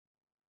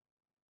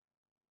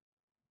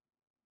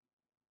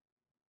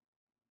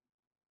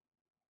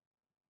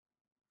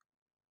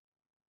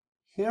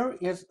Here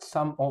is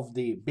some of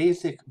the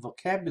basic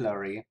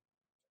vocabulary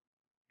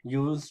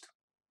used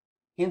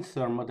in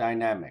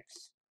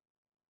thermodynamics.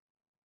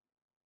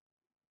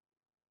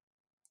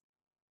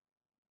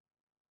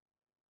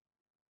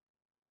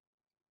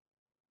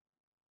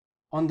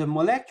 On the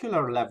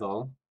molecular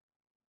level,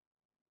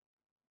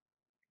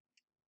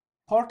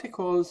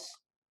 particles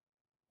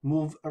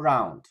move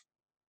around.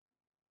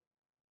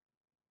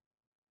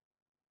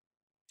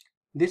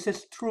 This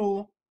is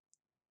true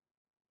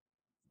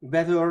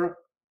whether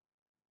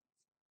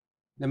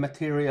the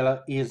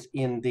material is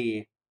in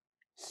the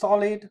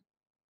solid,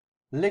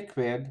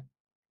 liquid,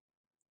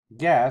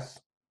 gas,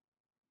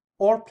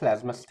 or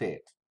plasma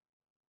state.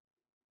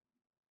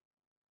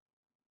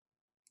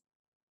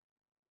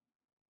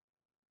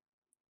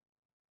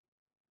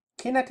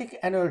 Kinetic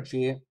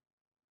energy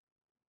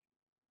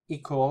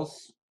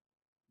equals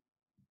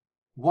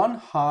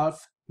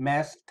 1/2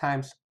 mass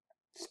times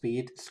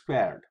speed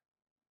squared.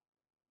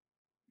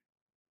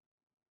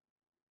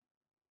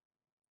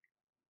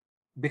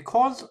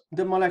 Because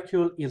the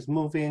molecule is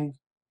moving,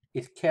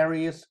 it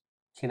carries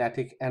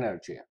kinetic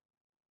energy.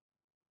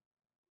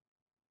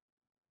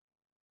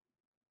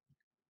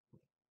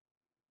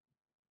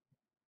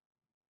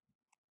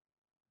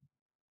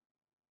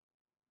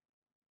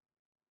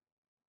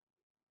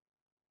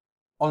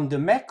 On the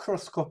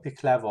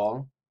macroscopic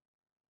level,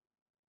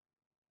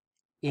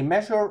 a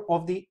measure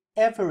of the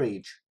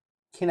average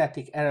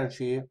kinetic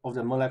energy of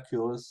the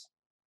molecules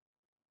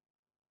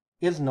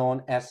is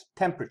known as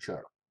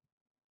temperature.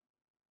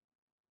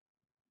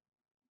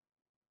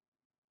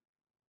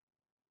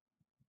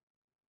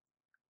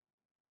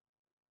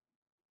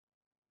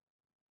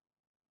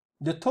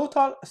 The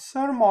total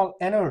thermal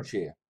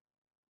energy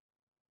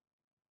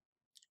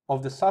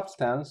of the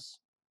substance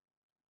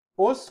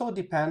also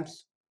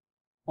depends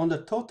on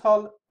the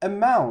total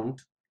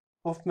amount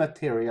of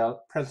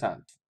material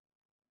present.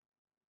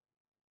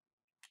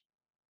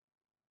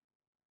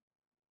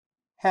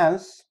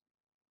 Hence,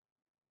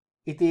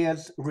 it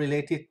is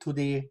related to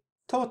the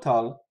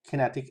total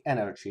kinetic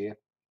energy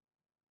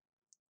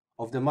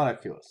of the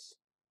molecules.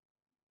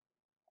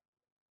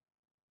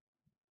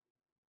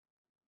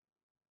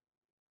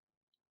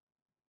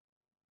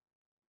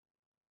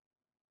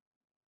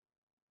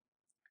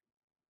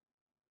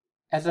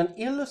 As an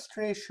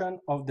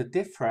illustration of the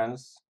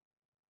difference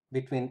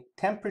between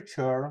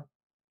temperature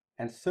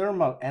and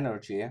thermal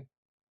energy,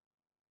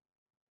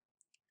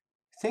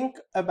 think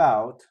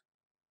about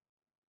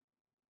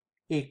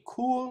a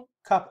cool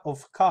cup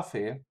of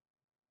coffee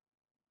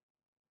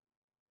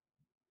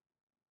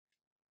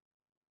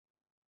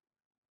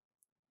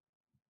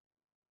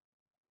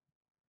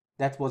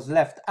that was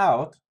left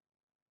out,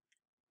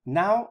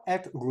 now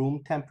at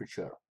room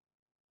temperature.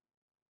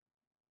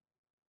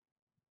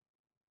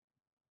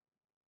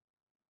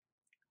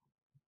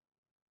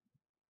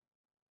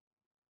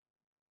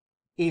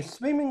 A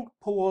swimming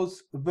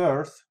pool's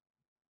worth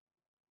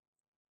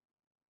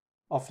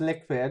of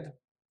liquid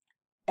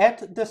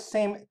at the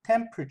same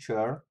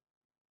temperature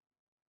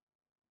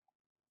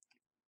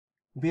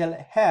will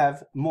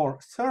have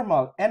more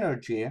thermal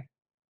energy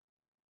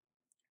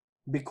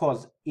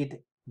because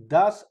it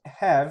does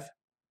have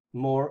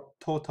more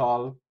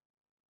total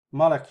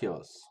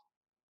molecules.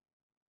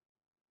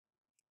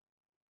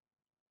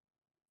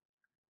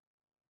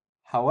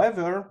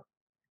 However,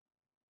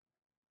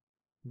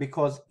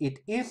 because it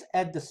is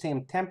at the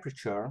same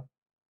temperature,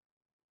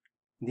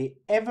 the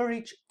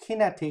average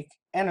kinetic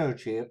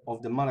energy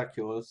of the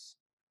molecules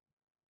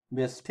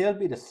will still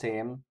be the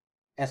same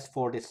as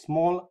for the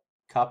small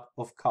cup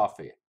of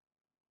coffee.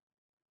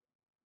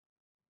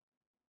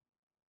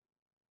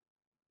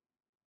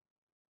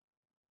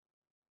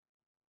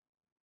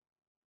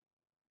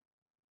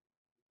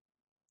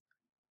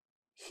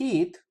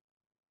 Heat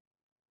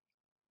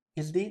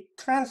is the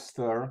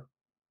transfer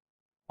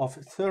of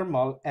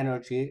thermal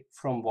energy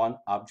from one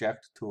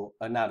object to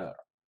another.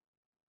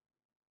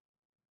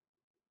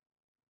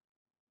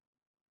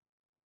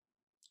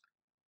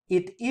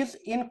 It is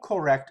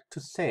incorrect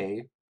to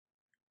say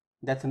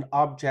that an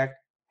object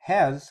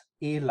has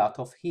a lot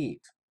of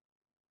heat.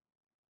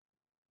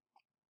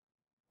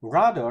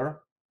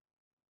 Rather,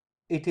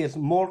 it is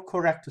more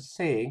correct to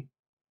say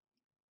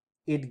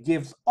it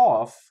gives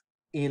off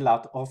a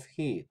lot of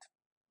heat.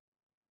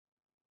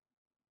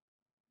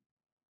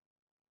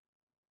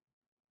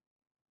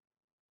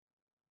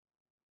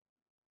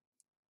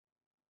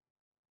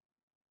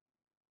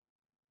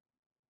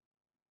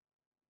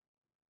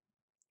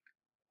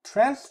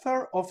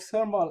 Transfer of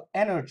thermal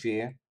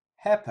energy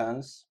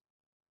happens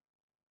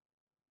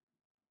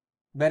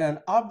when an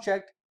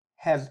object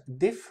has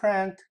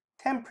different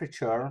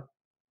temperature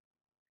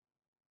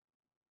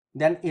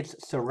than its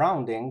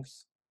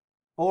surroundings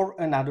or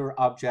another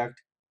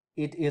object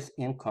it is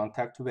in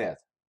contact with.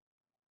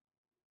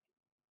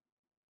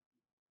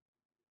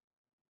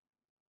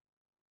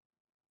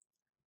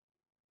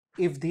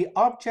 If the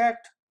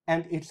object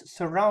and its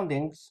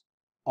surroundings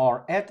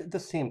are at the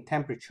same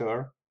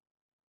temperature,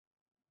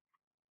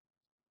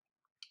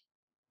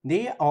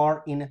 they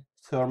are in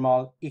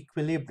thermal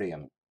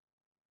equilibrium.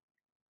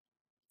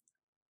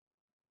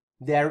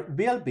 there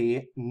will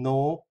be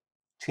no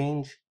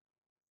change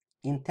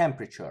in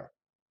temperature.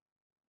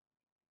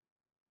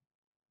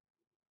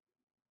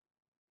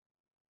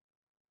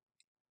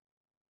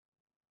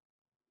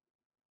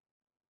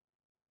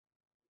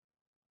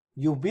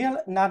 You will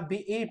not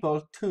be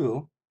able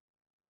to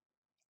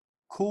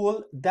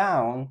cool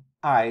down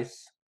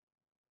ice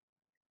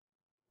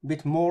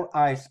with more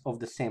ice of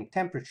the same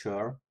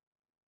temperature,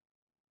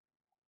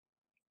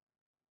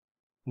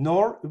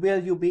 nor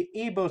will you be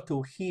able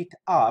to heat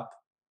up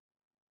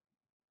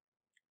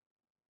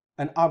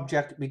an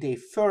object with a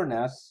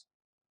furnace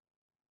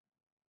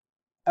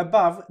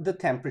above the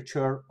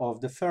temperature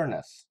of the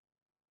furnace.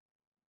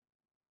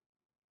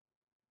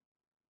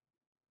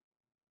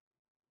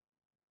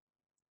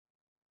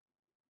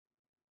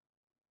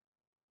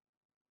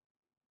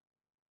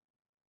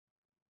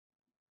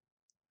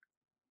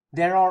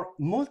 There are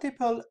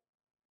multiple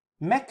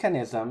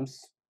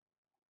mechanisms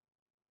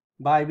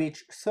by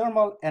which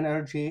thermal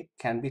energy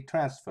can be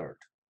transferred.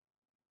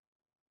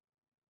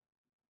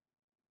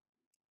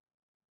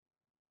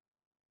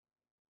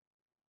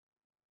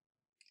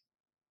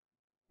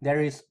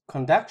 There is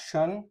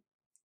conduction,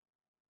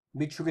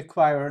 which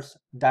requires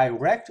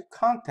direct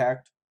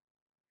contact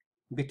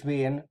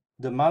between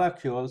the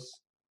molecules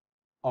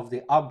of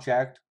the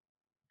object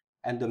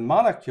and the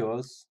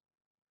molecules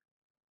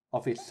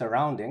of its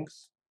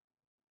surroundings.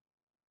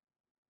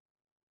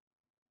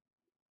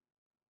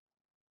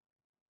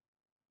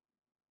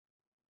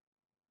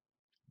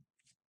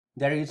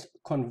 There is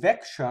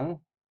convection,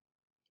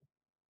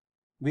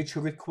 which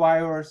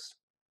requires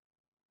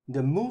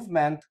the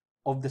movement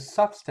of the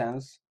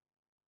substance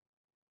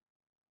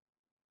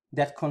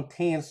that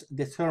contains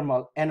the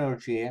thermal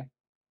energy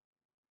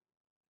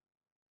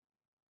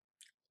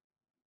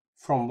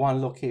from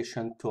one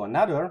location to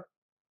another.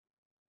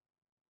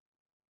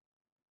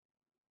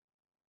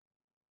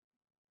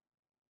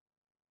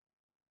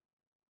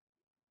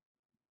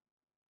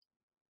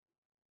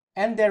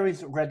 And there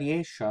is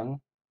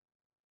radiation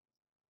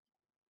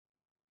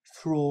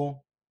through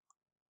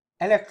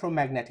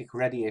electromagnetic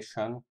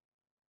radiation,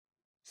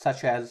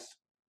 such as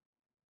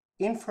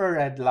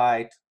infrared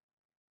light,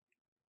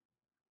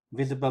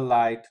 visible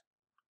light,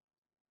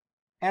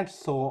 and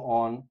so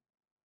on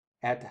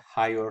at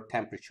higher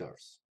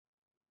temperatures.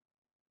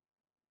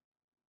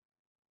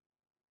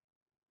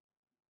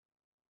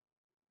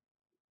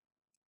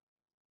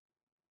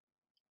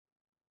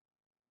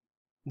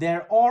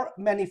 There are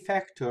many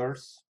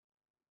factors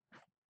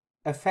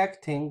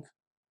affecting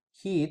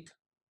heat,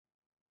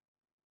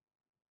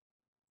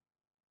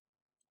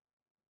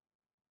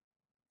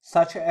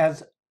 such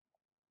as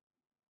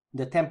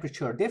the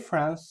temperature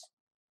difference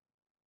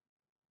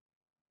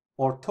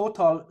or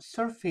total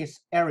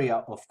surface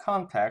area of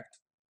contact,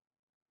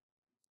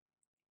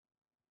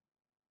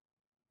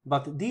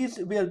 but these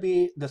will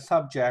be the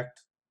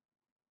subject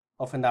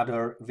of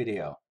another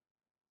video.